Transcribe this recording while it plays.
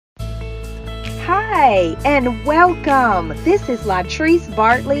Hi, and welcome. This is Latrice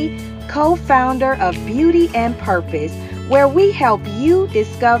Bartley, co-founder of Beauty and Purpose, where we help you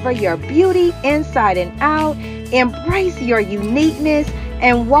discover your beauty inside and out, embrace your uniqueness,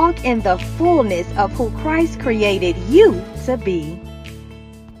 and walk in the fullness of who Christ created you to be.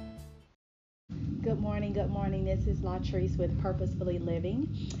 Good morning, good morning. This is Latrice with Purposefully Living,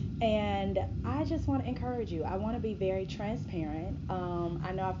 and I just want to encourage you. I want to be very transparent.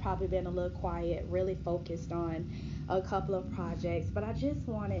 I know I've probably been a little quiet, really focused on a couple of projects, but I just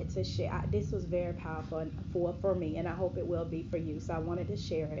wanted to share. This was very powerful for me, and I hope it will be for you. So I wanted to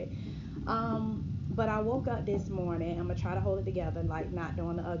share it. But I woke up this morning. I'm gonna try to hold it together, like not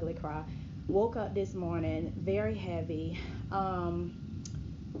doing the ugly cry. Woke up this morning very heavy.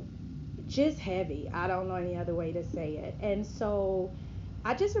 Just heavy. I don't know any other way to say it. And so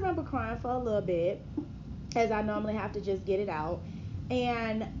I just remember crying for a little bit, as I normally have to just get it out.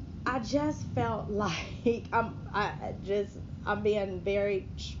 And I just felt like I'm being very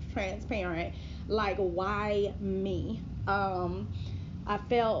transparent. Like, why me? I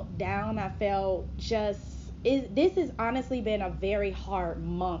felt down. I felt just this has honestly been a very hard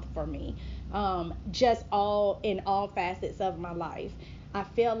month for me. Just all facets of my life. I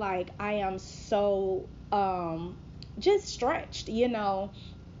feel like I am so just stretched, and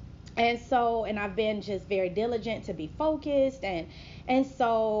I've been just very diligent to be focused, and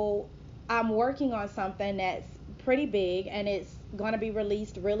so I'm working on something that's pretty big, and it's going to be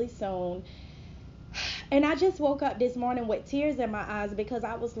released really soon. And I just woke up this morning with tears in my eyes because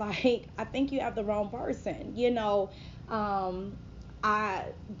I was like, I think you have the wrong person. I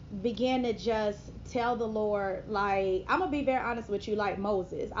began to just tell the Lord, like, I'm going to be very honest with you, like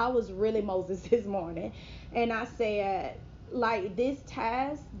Moses. I was really Moses this morning. And I said, like, this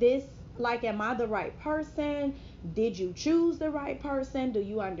task, like, am I the right person? Did you choose the right person? Do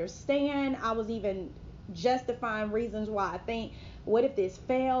you understand? I was even justifying reasons why I think, what if this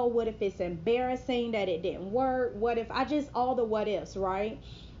failed? What if it's embarrassing that it didn't work? What if I just, all the what ifs, right?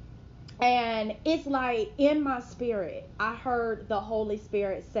 And it's like in my spirit, I heard the Holy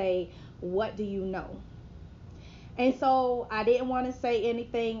Spirit say, what do you know? And so I didn't want to say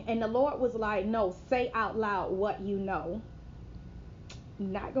anything. And the Lord was like, no, say out loud what you know.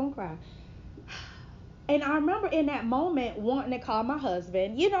 Not gonna cry. And I remember in that moment wanting to call my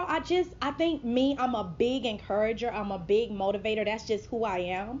husband. I think I'm a big encourager. I'm a big motivator. That's just who I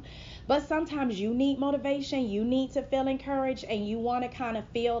am. But sometimes you need motivation. You need to feel encouraged, and you want to kind of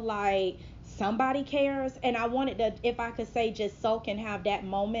feel like somebody cares. And I wanted to, if I could say, just soak and have that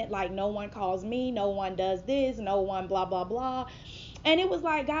moment, like no one calls me, no one does this, no one blah, blah, blah. And it was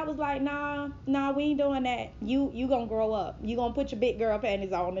like, God was like, nah, we ain't doing that. You gonna grow up. You gonna put your big girl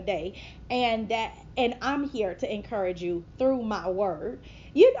panties on today. And I'm here to encourage you through my word.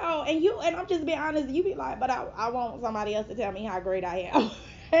 And I'm just being honest, you be like, but I want somebody else to tell me how great I am.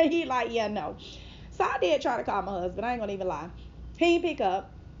 And he like, yeah, no. So I did try to call my husband. I ain't gonna even lie. He didn't pick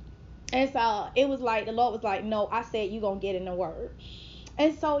up. And so it was like, the Lord was like, no, I said you gonna get in the word.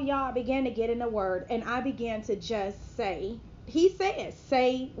 And so y'all began to get in the word, and I began to just say, he said,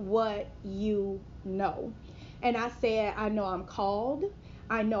 say what you know. And I said, I know I'm called.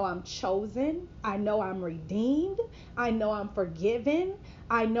 I know I'm chosen. I know I'm redeemed. I know I'm forgiven.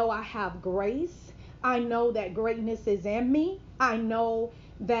 I know I have grace. I know that greatness is in me. I know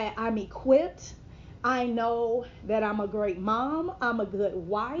that I'm equipped. I know that I'm a great mom. I'm a good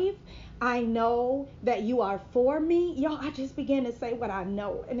wife. I know that you are for me. Y'all, I just began to say what I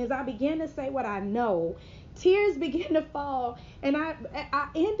know. And as I began to say what I know, tears began to fall. And I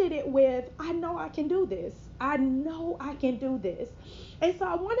ended it with, I know I can do this. I know I can do this. And so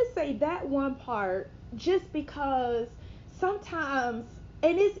I want to say that one part just because sometimes,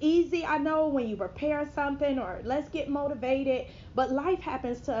 and it's easy, I know, when you prepare something or let's get motivated, but life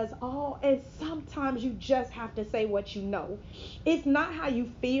happens to us all, and sometimes you just have to say what you know. It's not how you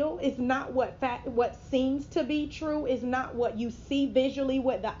feel. It's not what seems to be true. It's not what you see visually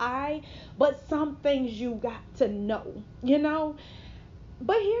with the eye, but some things you got to know.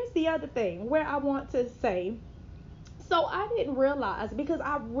 But here's the other thing where I want to say, so I didn't realize, because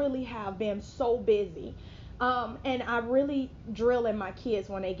I really have been so busy. And I really drill in my kids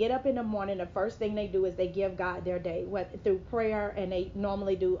when they get up in the morning. The first thing they do is they give God their day through prayer, and they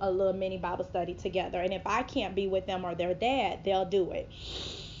normally do a little mini Bible study together. And if I can't be with them or their dad, they'll do it.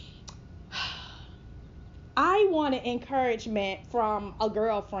 I wanted encouragement from a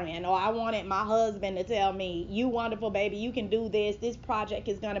girlfriend, or I wanted my husband to tell me, you wonderful baby, you can do this. This project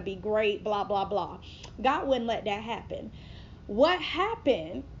is going to be great, blah, blah, blah. God wouldn't let that happen. What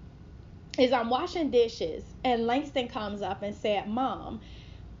happened is I'm washing dishes, and Langston comes up and said, Mom,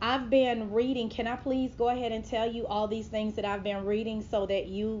 I've been reading. Can I please go ahead and tell you all these things that I've been reading so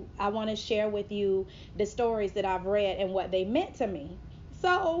that I want to share with you the stories that I've read and what they meant to me.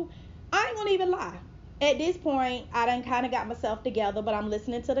 So I ain't gonna even lie. At this point, I done kind of got myself together, but I'm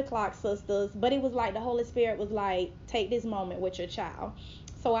listening to the Clock Sisters. But it was like the Holy Spirit was like, take this moment with your child.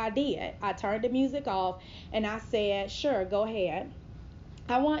 So I did. I turned the music off and I said, sure, go ahead.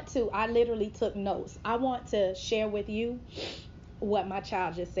 I literally took notes. I want to share with you what my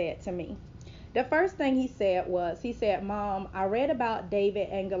child just said to me. The first thing he said, Mom, I read about David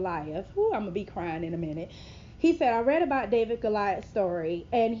and Goliath. Ooh, I'm going to be crying in a minute. He said, I read about David Goliath's story.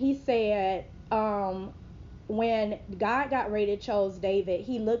 And he said, when God got ready to choose David,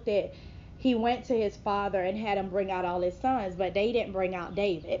 he went to his father and had him bring out all his sons, but they didn't bring out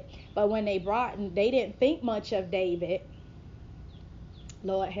David. But when they didn't think much of David.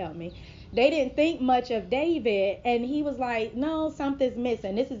 Lord help me. They didn't think much of David, and he was like, no, something's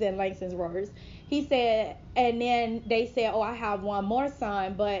missing. This is in Langston's words. He said, and then they said, oh, I have one more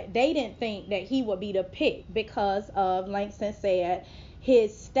son, but they didn't think that he would be the pick because of, Langston said,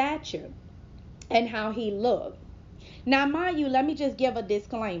 his stature and how he looked. Now, mind you, let me just give a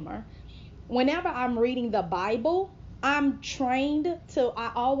disclaimer. Whenever I'm reading the Bible, I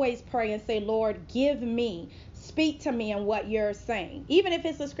always pray and say, Lord, speak to me in what you're saying, even if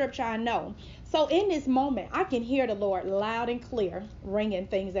it's a scripture I know. So in this moment, I can hear the Lord loud and clear ringing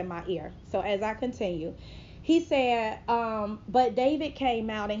things in my ear. So as I continue, he said, but David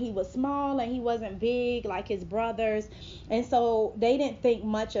came out and he was small and he wasn't big like his brothers. And so they didn't think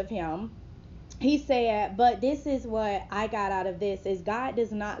much of him. He said, but this is what I got out of this is God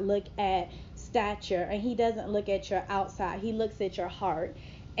does not look at stature and he doesn't look at your outside. He looks at your heart,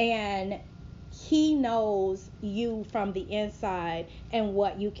 and he knows you from the inside and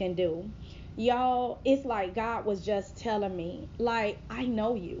what you can do. Y'all, it's like God was just telling me, like, I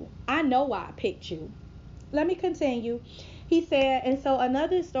know you. I know why I picked you. Let me continue. He said, and so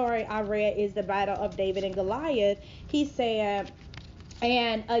another story I read is the battle of David and Goliath. He said,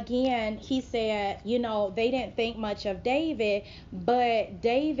 and again, he said, they didn't think much of David, but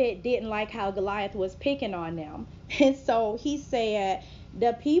David didn't like how Goliath was picking on them. And so he said,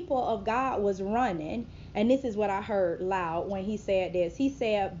 the people of God was running. And this is what I heard loud when he said this. He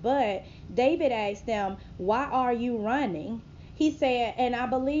said, but David asked them, why are you running? He said, and I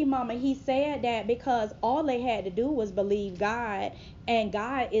believe, Mama, he said that because all they had to do was believe God, and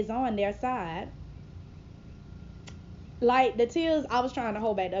God is on their side. Like the tears, I was trying to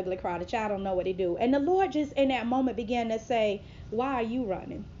hold back the ugly cry. The child don't know what to do. And the Lord just in that moment began to say, why are you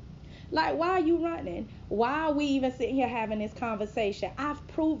running? Like, why are you running? Why are we even sitting here having this conversation? I've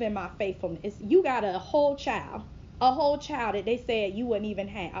proven my faithfulness. You got a whole child that they said you wouldn't even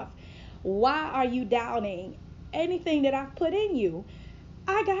have. Why are you doubting anything that I've put in you?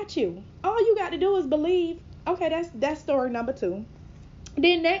 I got you. All you got to do is believe. Okay, that's story number 2.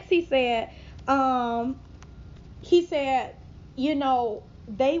 Then next he said,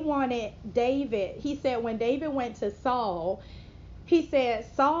 they wanted David. He said when David went to Saul, he said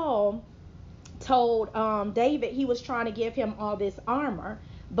Saul told David he was trying to give him all this armor,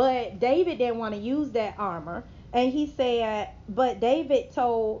 but David didn't want to use that armor. And he said, but David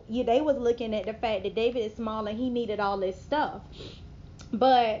told you, they was looking at the fact that David is small and he needed all this stuff.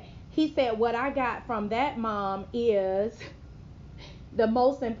 But he said, what I got from that, Mom, is the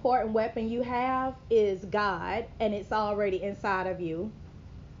most important weapon you have is God, and it's already inside of you.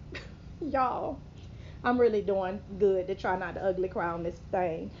 Y'all, I'm really doing good to try not to ugly cry on this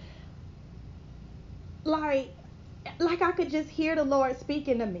thing. Like I could just hear the Lord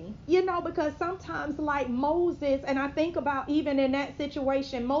speaking to me, because sometimes, like Moses, and I think about even in that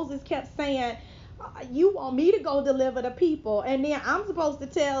situation, Moses kept saying, you want me to go deliver the people, and then I'm supposed to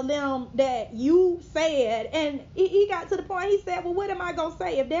tell them that you said. And he got to the point, he said, well, what am I gonna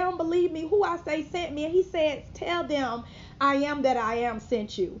say if they don't believe me, who I say sent me? And he said, tell them I am that I am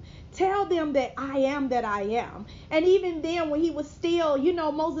sent you. Tell them that I am that I am. And even then, when he was still,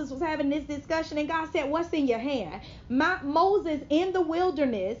 Moses was having this discussion, and God said, what's in your hand? Moses in the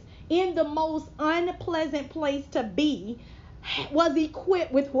wilderness, in the most unpleasant place to be, was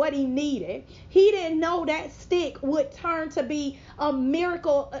equipped with what he needed. He didn't know that stick would turn to be a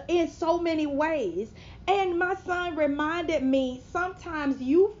miracle in so many ways. And my son reminded me, sometimes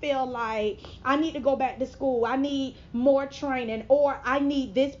you feel like I need to go back to school, I need more training, or I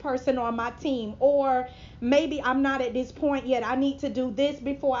need this person on my team, or maybe I'm not at this point yet, I need to do this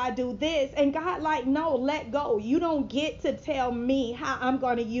before I do this. And God, like, no, let go. You don't get to tell me how I'm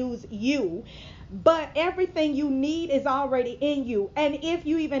going to use you. But everything you need is already in you. And if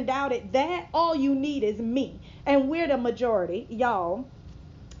you even doubted that, all you need is me. And we're the majority, y'all.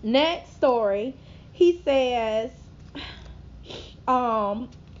 Next story, he says, um,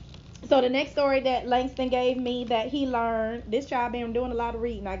 so the next story that Langston gave me that he learned, this child been doing a lot of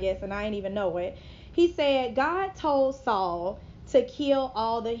reading, I guess, and I ain't even know it. He said God told Saul to kill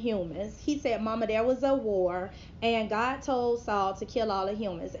all the humans. He said, Mama, there was a war, and God told Saul to kill all the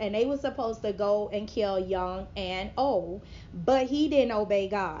humans, and they were supposed to go and kill young and old, but he didn't obey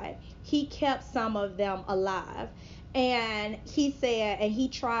God. He kept some of them alive. And he said, and he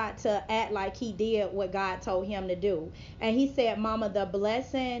tried to act like he did what God told him to do. And he said, Mama, the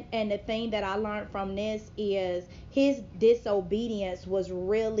blessing and the thing that I learned from this is his disobedience was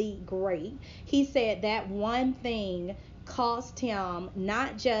really great. He said that one thing cost him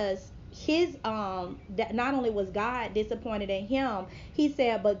not just his that not only was God disappointed in him, he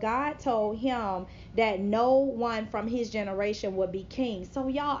said, but God told him that no one from his generation would be king. So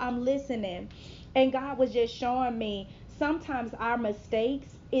y'all, I'm listening, and God was just showing me sometimes our mistakes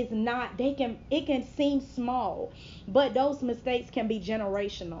is not, they can, it can seem small, but those mistakes can be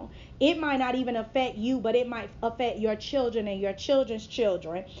generational. It might not even affect you, but it might affect your children and your children's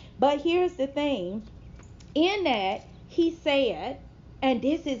children. But here's the thing, in that he said, and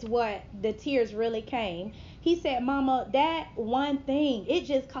this is what the tears really came. He said, Mama, that one thing, it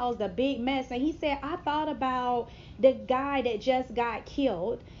just caused a big mess. And he said, I thought about the guy that just got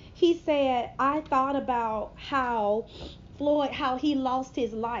killed. He said, I thought about how Floyd, how he lost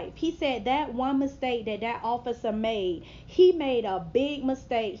his life. He said that one mistake that that officer made, he made a big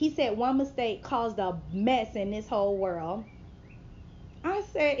mistake. He said one mistake caused a mess in this whole world. I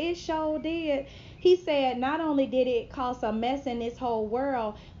said, it sure did. He said, not only did it cause a mess in this whole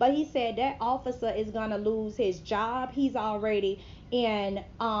world, but he said that officer is going to lose his job. He's already in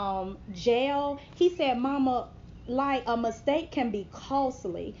jail. He said, Mama, like a mistake can be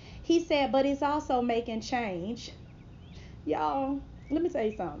costly. He said, but it's also making change. Y'all, let me tell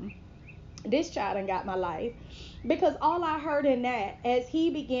you something. This child done got my life. Because all I heard in that, as he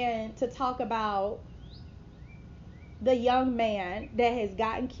began to talk about the young man that has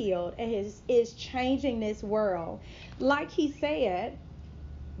gotten killed and is changing this world. Like he said,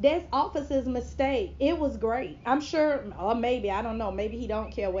 this officer's mistake, it was great. I'm sure, or maybe, I don't know, maybe he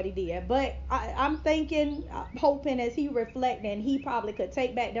don't care what he did. But I'm thinking, hoping as he reflecting, he probably could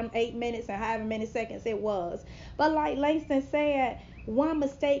take back them 8 minutes and however many seconds it was. But like Langston said, one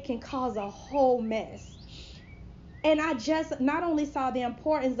mistake can cause a whole mess. And I just not only saw the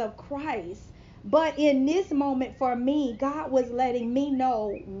importance of Christ, but in this moment for me, God was letting me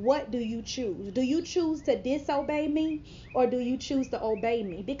know, what do you choose? Do you choose to disobey me, or do you choose to obey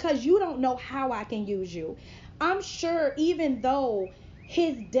me? Because you don't know how I can use you. I'm sure even though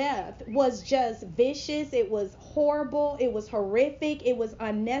his death was just vicious, it was horrible, it was horrific, it was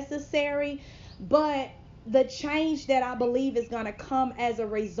unnecessary, but the change that I believe is going to come as a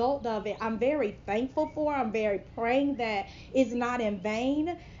result of it, I'm very thankful for. I'm very praying that it's not in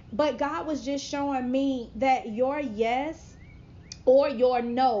vain. But God was just showing me that your yes or your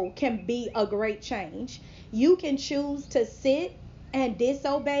no can be a great change. You can choose to sit and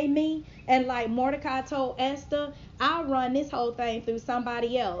disobey me, and like Mordecai told Esther, I'll run this whole thing through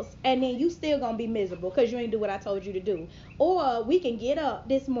somebody else, and then you still gonna be miserable because you ain't do what I told you to do. Or we can get up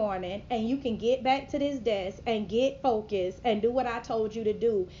this morning and you can get back to this desk and get focused and do what I told you to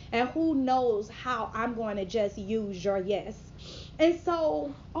do, and who knows how I'm going to just use your yes. And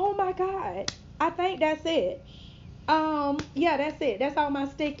so, oh my God, I think that's it. Yeah, that's it. That's all my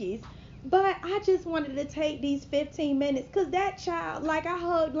stickies. But I just wanted to take these 15 minutes because that child, like, I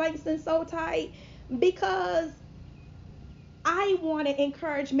hugged Langston so tight because I wanted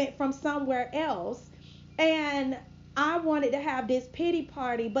encouragement from somewhere else. And I wanted to have this pity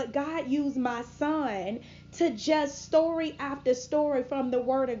party, but God used my son to just story after story from the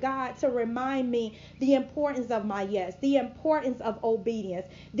word of God to remind me the importance of my yes, the importance of obedience,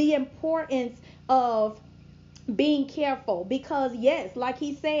 the importance of being careful, because yes, like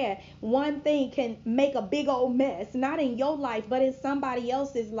he said, one thing can make a big old mess, not in your life but in somebody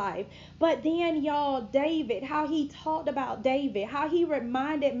else's life. But then y'all, David, how he talked about David, how he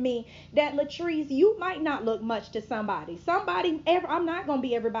reminded me that, Latrice, you might not look much to somebody, I'm not going to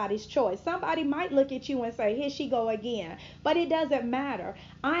be everybody's choice. Somebody might look at you and say, here she go again. But it doesn't matter.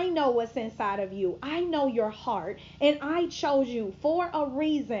 I know what's inside of you. I know your heart, and I chose you for a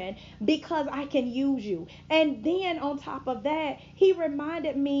reason, because I can use you. And And then on top of that, he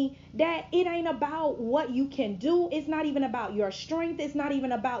reminded me that it ain't about what you can do. It's not even about your strength. It's not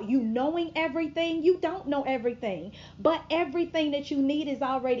even about you knowing everything. You don't know everything, but everything that you need is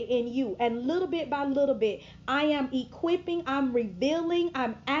already in you. And little bit by little bit, I am equipping, I'm revealing,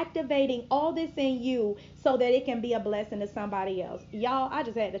 I'm activating all this in you so that it can be a blessing to somebody else. Y'all, I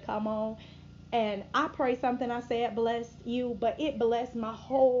just had to come on. And I pray something I said blessed you, but it blessed my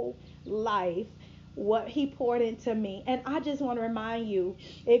whole life what he poured into me. And I just want to remind you,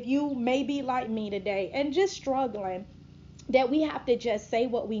 if you may be like me today and just struggling, that we have to just say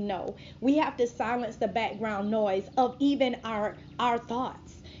what we know. We have to silence the background noise of even our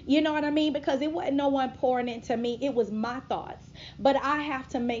thoughts. You know what I mean? Because it wasn't no one pouring into me. It was my thoughts. But I have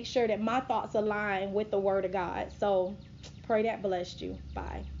to make sure that my thoughts align with the word of God. So pray that blessed you.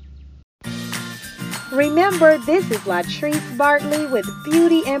 Bye. Remember, this is Latrice Bartley with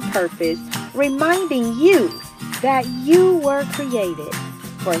Beauty and Purpose, reminding you that you were created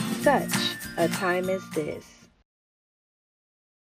for such a time as this.